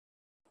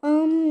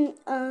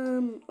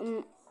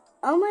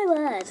Oh my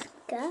word,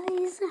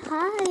 guys,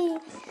 hi.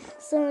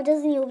 So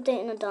there's a new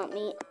update in Adopt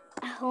Me.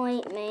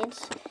 Ahoy,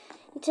 mates.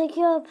 You take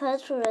your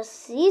pets for a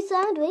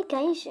seaside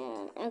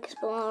vacation.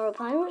 Explore a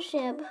pirate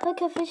ship,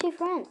 hook a fishy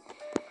friend.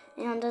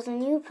 And there's a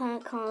new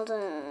pet called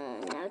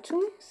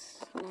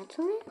Nautilus?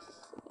 Nautilus?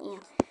 Yeah.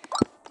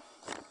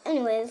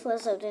 Anyways,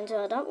 let's open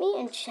into Adopt Me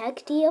and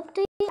check the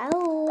update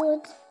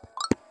out.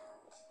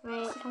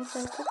 Right, I'm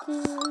so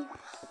cookie.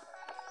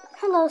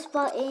 Hello,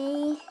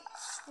 Spotty.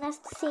 Nice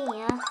to see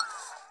ya.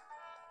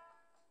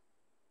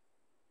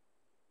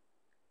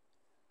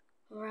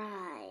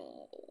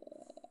 Right.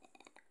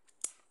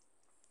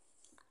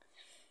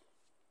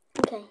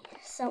 Okay,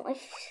 so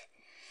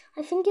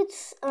I think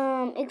it's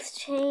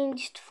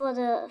exchanged for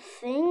the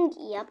thing.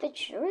 Yep, it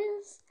sure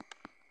is.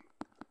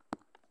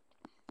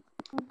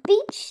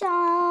 Beach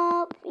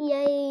shop,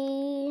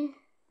 yay!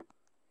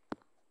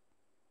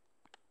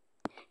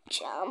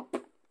 Jump.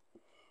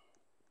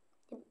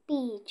 The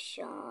beach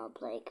shop,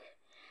 like.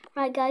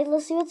 Right, guys,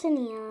 let's see what's in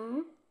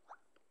here.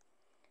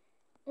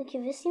 Okay,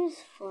 this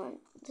seems fun.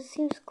 This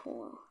seems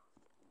cool.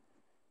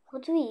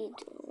 What do we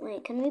do?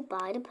 Wait, can we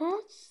buy the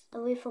pets?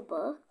 Are we for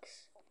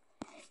books?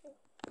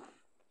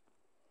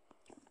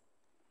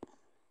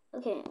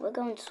 Okay, we're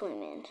going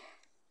swimming.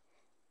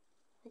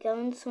 We're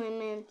going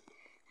swimming.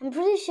 I'm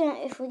pretty sure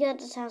if we get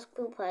the task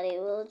pool party,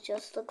 it will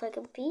just look like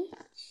a beach.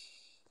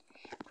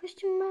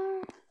 Question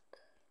mark.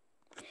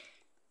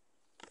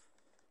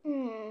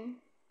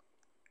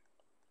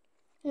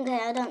 Okay,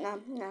 I don't know.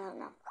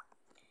 No.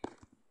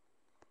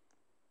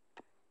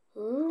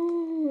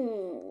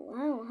 Ooh,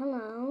 wow,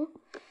 hello.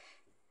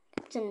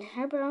 Captain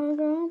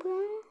Herbert.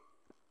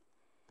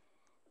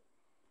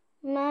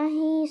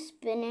 MAHI,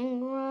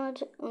 spinning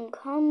rod,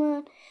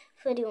 uncommon,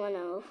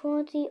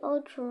 31/40,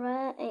 ultra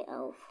rare,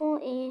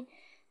 8/40,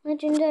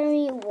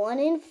 legendary, 1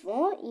 in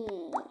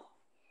 40.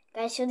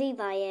 Guys, should we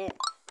buy it?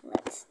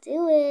 Let's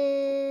do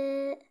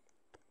it.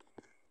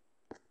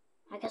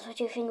 I guess what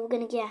you think we're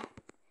gonna get?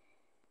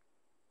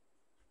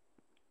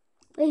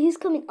 Wait, who's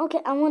coming? Okay,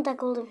 I want that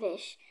golden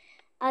fish.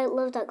 I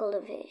love that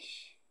golden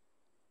fish.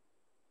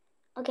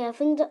 Okay, I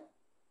think the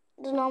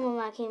normal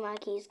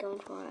Maki is going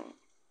for it.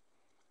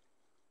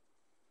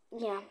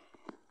 Yeah.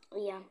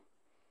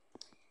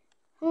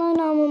 Hello,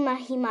 normal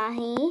Mahi.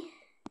 Mahi.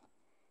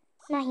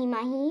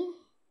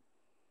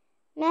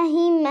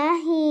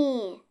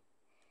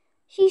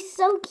 She's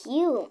so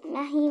cute.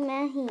 Mahi.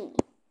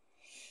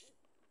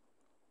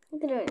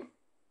 Look at her.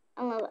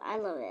 I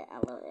love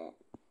it.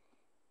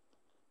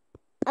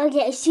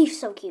 Okay, she's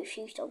so cute.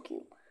 She's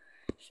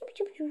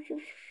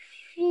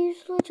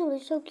literally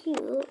so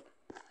cute.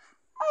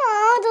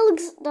 Oh,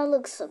 that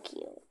looks so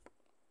cute.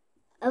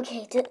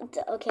 Okay,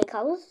 okay,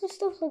 colors and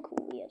stuff look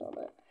weird on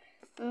it.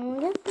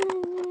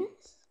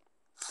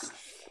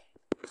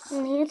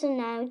 And here's a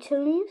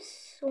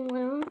Nautilus.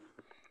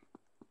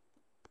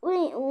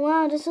 Wait,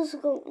 wow, this is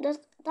cool.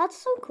 That's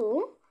so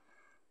cool.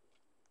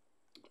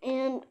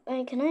 And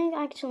can I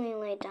actually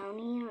lay down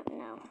here?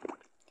 No.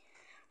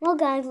 Well,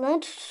 guys,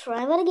 let's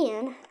try that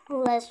again.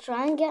 Let's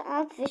try and get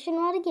our fishing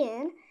rod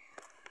again.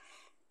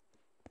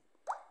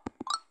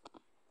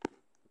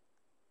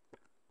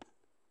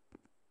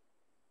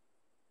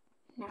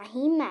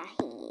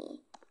 Mahi.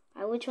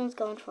 Alright, which one's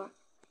going for?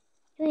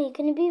 Wait,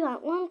 can it be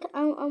that one?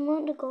 I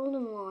want the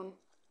golden one.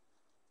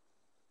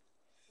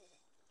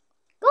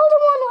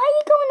 Golden one, why are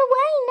you going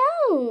away?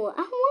 No,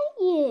 I want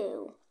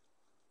you.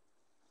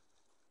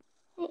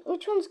 Wait,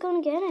 which one's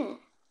going to get it?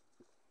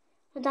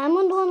 The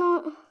diamond one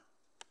or...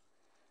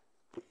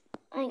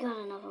 I got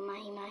another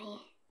Mahi.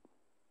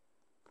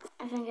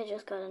 I think I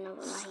just got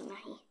another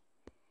Mahi.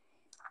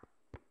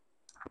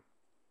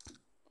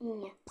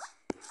 Yeah.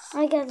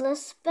 Alright, guys,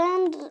 let's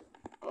get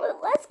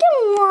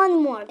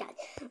one more, guys.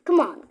 Come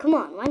on.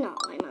 Why not?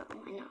 I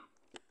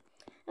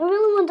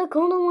really want the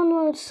golden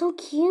one. It's so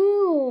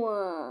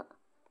cute.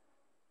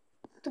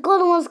 The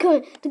golden one's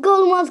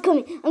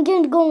coming. I'm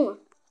getting the golden one.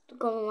 The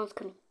golden one's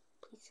coming.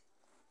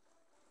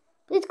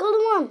 Please,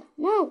 golden one.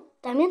 No.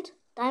 Diamond.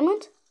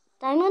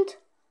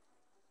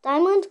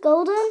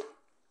 Golden.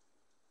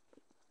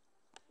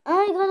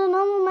 I got a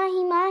normal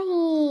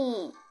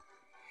Mahi.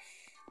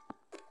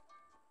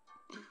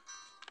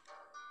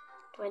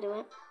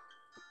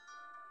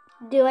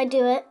 Do I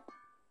do it?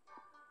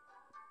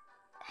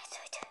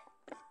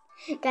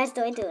 Guys,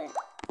 do I do it?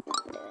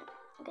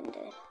 I'm gonna do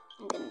it.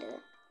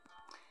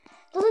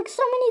 There's like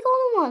so many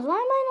golden ones. Why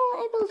am I not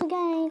able to get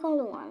any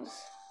golden ones?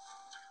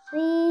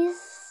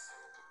 Please.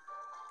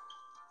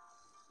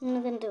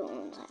 I'm gonna do it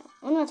one time.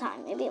 One more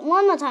time. Maybe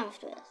one more time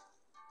after this.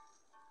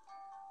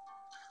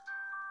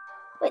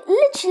 Wait,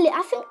 literally,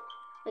 I think...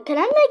 Wait, can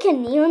I make a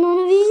neon one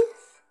of these?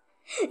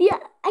 Yeah,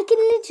 I can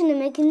literally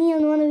make a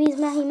neon one of these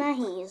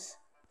Mahis.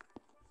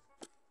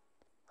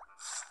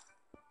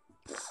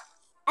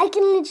 I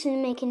can literally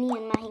make a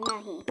neon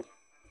Mahi.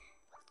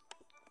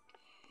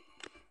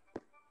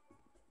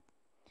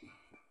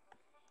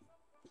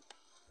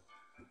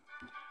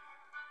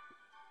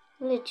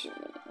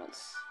 Literally,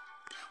 let's...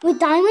 Wait,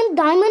 diamond.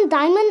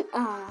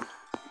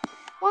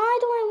 Why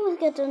do I always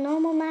get the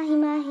normal Mahi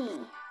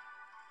Mahi?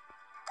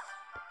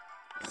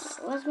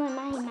 What's my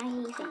Mahi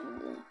Mahi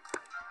thing?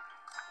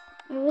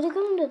 Would it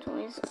go into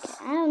toys? Okay,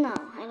 I don't know.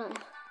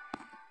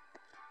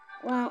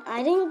 Well,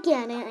 I didn't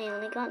get it. I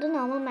only got the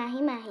normal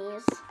Mahi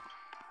Mahis.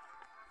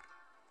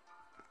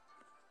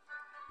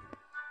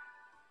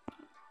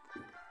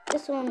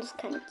 This one's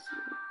kind of cute.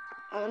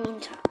 I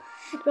mean,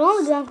 they're all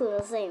exactly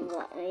the same,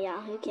 but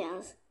yeah, who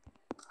cares?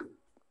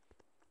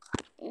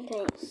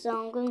 Okay,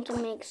 so I'm going to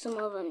make some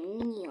of them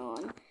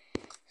neon.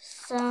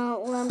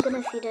 So, well, I'm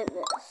going to feed it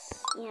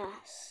this.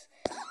 Yes.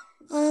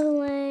 By the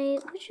way,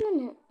 which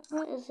one?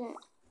 What is it?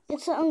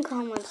 It's an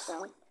uncommon,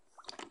 so.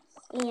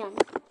 Yeah.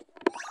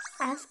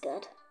 That's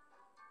good.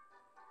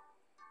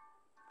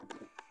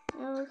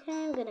 Okay,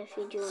 I'm going to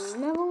feed you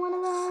another one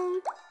of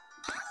them.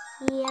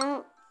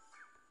 Yeah.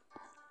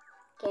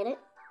 Get it?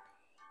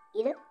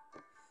 Eat it?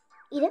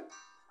 Eat it?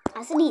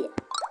 I said eat it.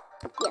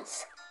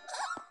 Yes.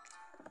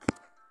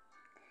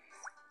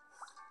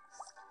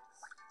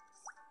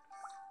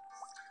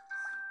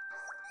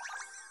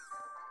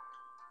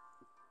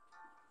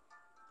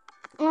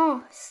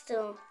 Oh,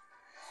 still.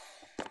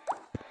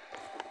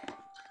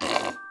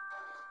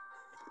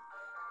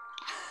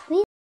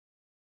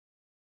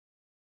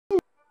 Get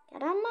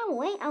out of my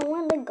way. I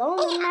want the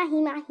golden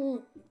Mahi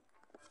Mahi.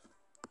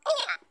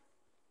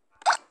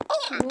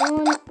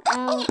 1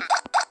 out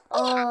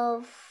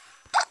of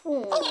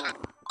 4.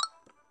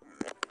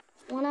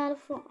 1 out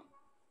of 4.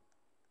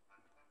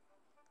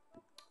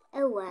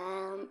 Oh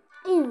well.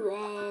 Oh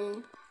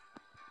well.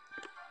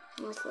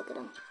 Let's look at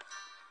him.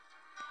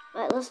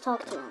 Right, let's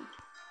talk to him.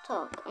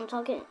 Talk. I'm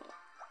talking.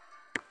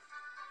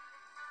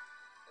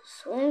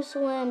 Swim,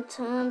 swim,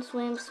 turn,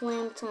 swim,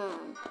 swim,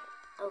 turn.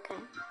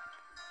 Okay.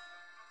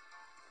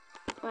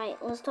 Right,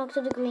 let's talk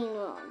to the green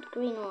one.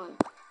 Green one.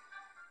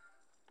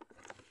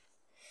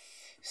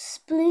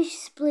 Splish,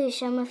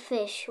 splish, I'm a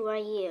fish. Who are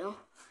you?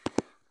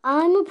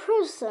 I'm a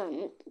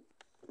person.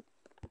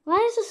 Why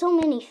is there so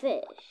many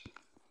fish?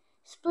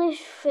 Splish,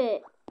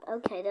 fit.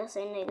 Okay, that's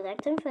the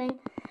exact same thing.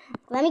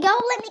 Let me go,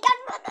 let me go.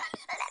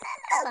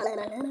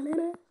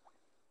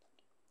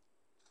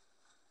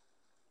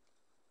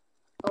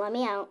 Let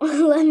me out.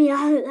 Let me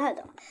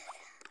out.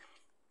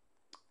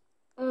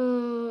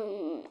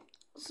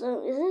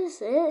 So is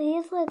this it? He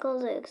has like all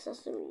the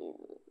accessories.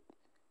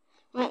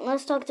 Right,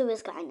 let's talk to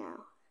this guy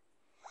now.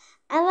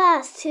 At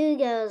last, 2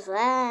 goes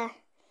there.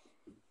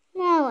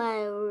 Now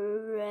I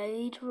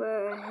write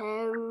for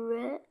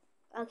her.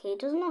 Okay, he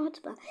doesn't know how to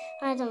spell.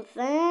 Write them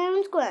fair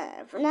and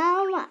square. For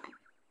now on.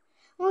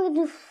 Welcome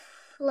to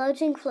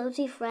Floating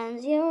Floaty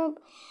Friends.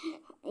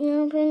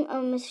 European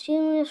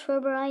miscellaneous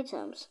rubber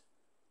items.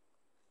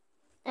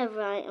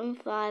 Every item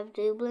 5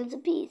 dublins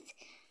apiece.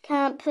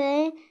 Can't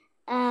pay,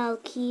 I'll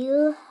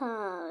kill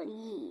her.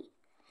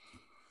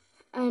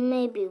 I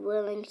may be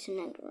willing to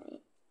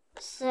negotiate.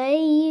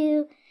 Say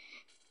you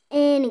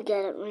ain't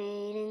good at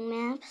reading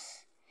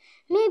maps.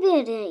 Maybe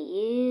I didn't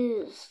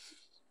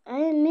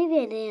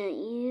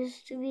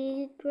used to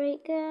be a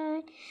great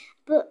guy,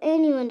 but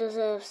anyone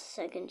deserves a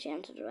second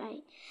chance at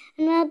right.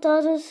 And that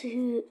daughters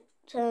who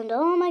turned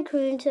all my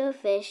crew into a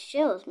fish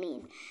shows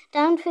mean.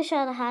 Down fish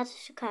out of hard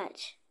to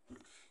catch.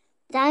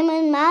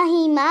 Diamond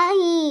Mahi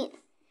Mahi.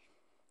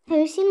 Have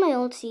you seen my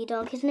old sea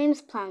dog? His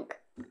name's Plank.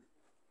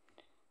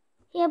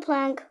 Here,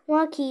 Plank.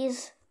 What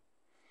keys?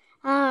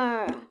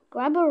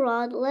 Grab a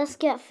rod. Let's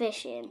get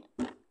fishing.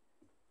 I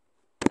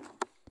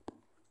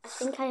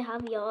think I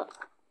have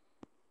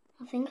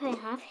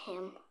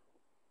him.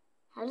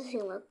 How does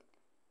he look?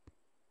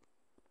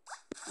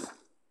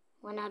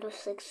 1 out of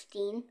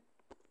 16.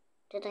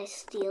 Did I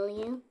steal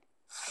you?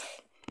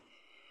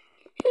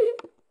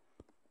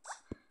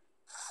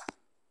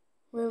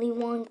 Willy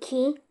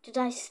Wonky, did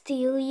I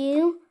steal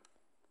you?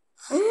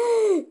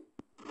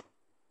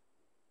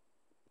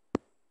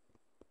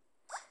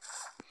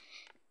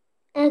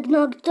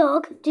 Eggnog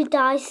Dog, did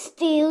I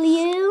steal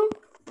you?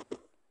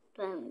 Do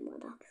I have any more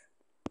dogs?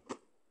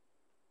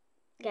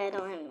 Okay, I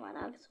don't have any more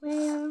dogs.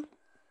 Well,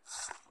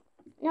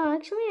 no,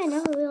 actually, I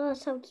never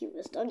realized how cute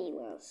this doggy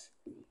was.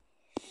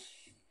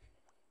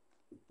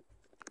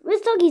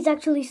 This doggy's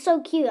actually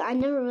so cute. I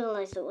never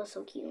realized it was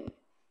so cute.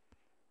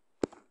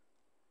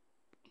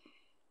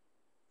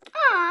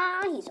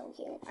 Ah, he's so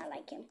cute. I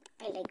like him.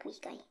 I like this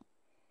guy.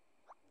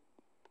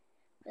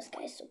 This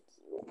guy's so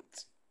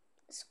cute.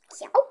 So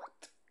cute.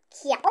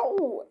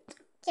 Cute.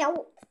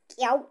 Cute.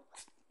 Cute.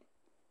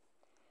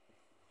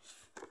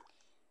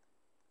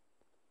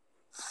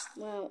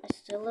 Well, I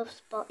still love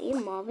Spotty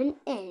more than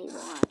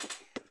anyone.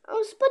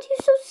 Oh, Spotty,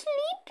 you're so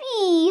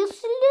sleepy. You're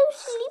so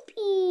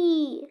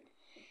sleepy.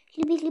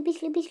 Sleepy, sleepy,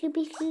 sleepy,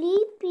 sleepy,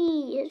 sleepy.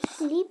 You're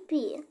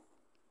sleepy.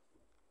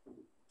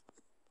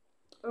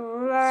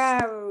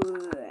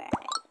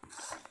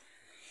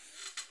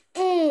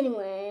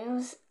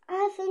 Anyways,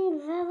 I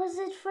think that was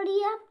it for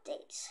the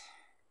update.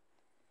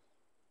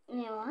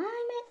 Now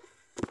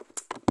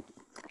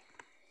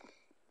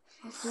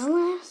that's not what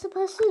I'm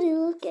supposed to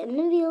do. Get in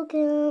the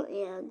vehicle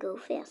and go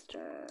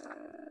faster.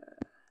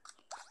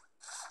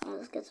 Now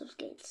let's get some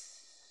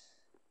skates.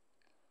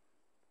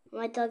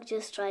 My dog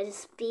just tried to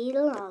speed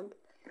along.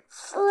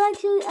 Oh,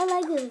 actually, I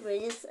like this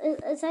bridge.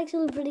 It's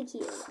actually pretty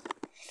cute.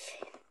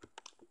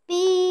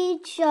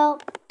 Beach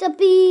shop, the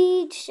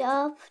beach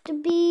shop, the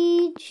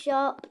beach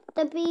shop,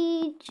 the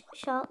beach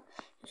shop.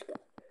 Let's go.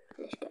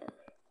 Let's go.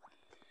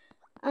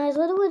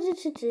 What I wanted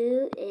to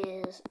do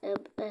is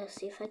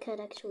see if I could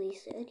actually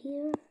sit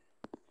here.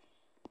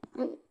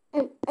 Let me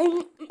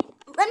on.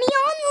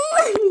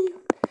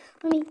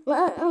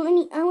 Let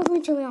me. I was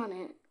literally on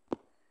it.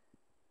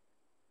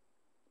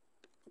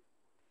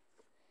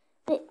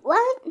 Wait,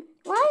 what?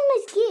 Why am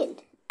I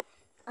skinned?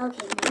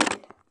 Okay,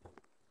 man.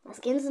 My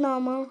skin's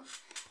normal.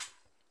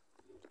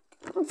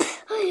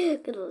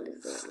 Good old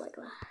is like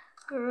that.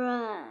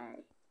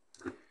 Right.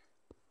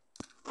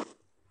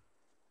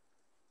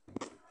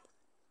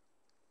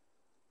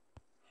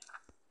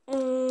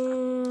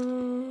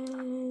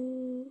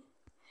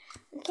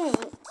 Okay.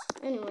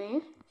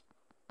 Anyway.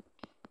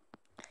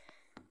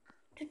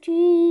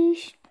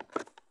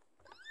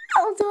 I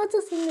was about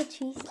to sing the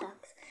tree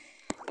stocks.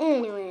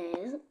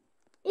 Anyways,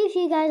 if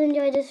you guys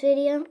enjoyed this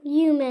video,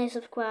 you may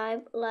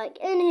subscribe, like,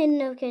 and hit the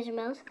notification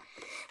bells.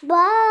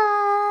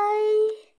 Bye!